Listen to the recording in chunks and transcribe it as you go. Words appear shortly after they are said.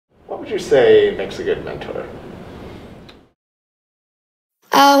would you say makes a good mentor?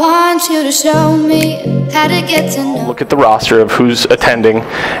 I want you to show me how to get to know. Look at the roster of who's attending,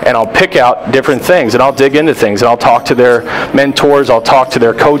 and I'll pick out different things, and I'll dig into things, and I'll talk to their mentors, I'll talk to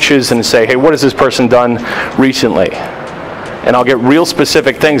their coaches and say, hey, what has this person done recently? And I'll get real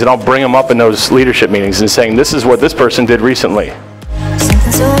specific things, and I'll bring them up in those leadership meetings and saying, this is what this person did recently.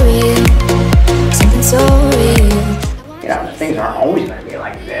 Something so real, something so real. You know, things aren't always going to be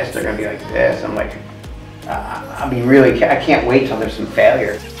like this, they're going to be like this. I'm like, I mean, really, I can't wait till there's some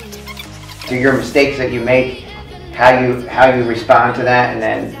failure. So your mistakes that you make, how you respond to that, and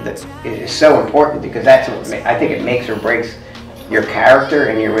then it is so important, because that's what I think it makes or breaks your character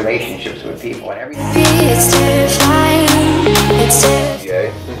and your relationships with people and everything. It's terrifying, it's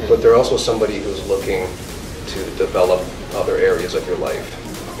terrifying. But they're also somebody who's looking to develop other areas of your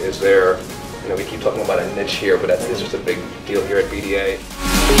life. Is there, you know, we keep talking about a niche here, but that is just a big deal here at BDA.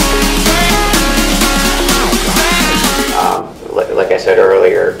 Like I said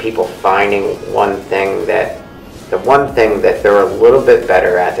earlier, people finding the one thing that they're a little bit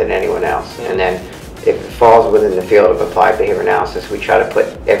better at than anyone else. And then if it falls within the field of applied behavior analysis, we try to put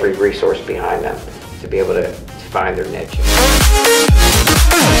every resource behind them to be able to find their niche.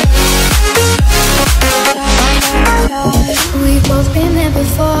 We've both been there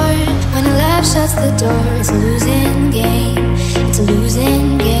before. When a love shuts the door, it's a losing game. It's a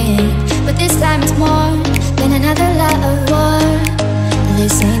losing game. But this time it's more than another lot of war.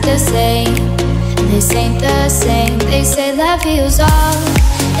 This ain't the same. This ain't the same. They say love heals all.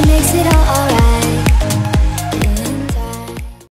 It makes it all alright.